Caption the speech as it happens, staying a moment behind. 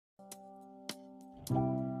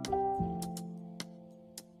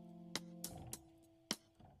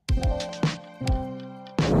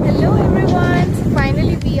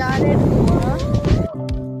we are at Goa.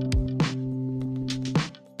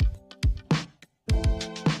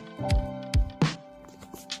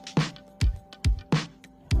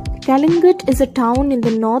 Calangute is a town in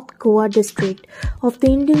the North Goa district of the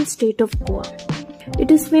Indian state of Goa.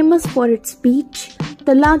 It is famous for its beach,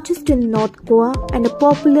 the largest in North Goa and a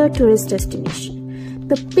popular tourist destination.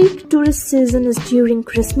 The peak tourist season is during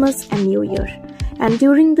Christmas and New Year, and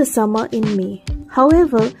during the summer in May.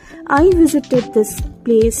 However, I visited this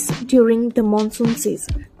place during the monsoon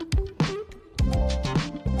season.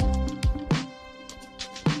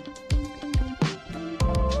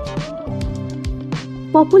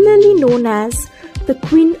 Popularly known as the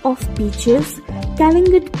Queen of Beaches,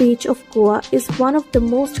 Calangute Beach of Goa is one of the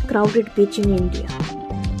most crowded beaches in India.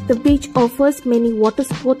 The beach offers many water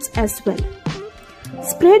sports as well.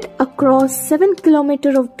 Spread across 7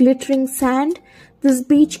 km of glittering sand, this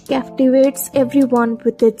beach captivates everyone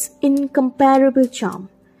with its incomparable charm.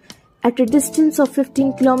 At a distance of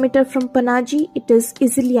 15 km from Panaji, it is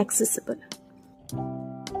easily accessible.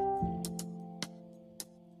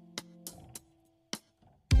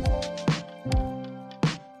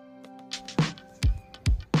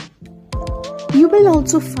 You will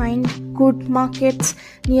also find good markets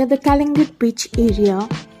near the Calangute Beach area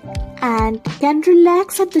and can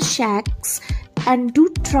relax at the shacks and do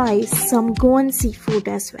try some Goan seafood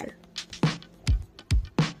as well.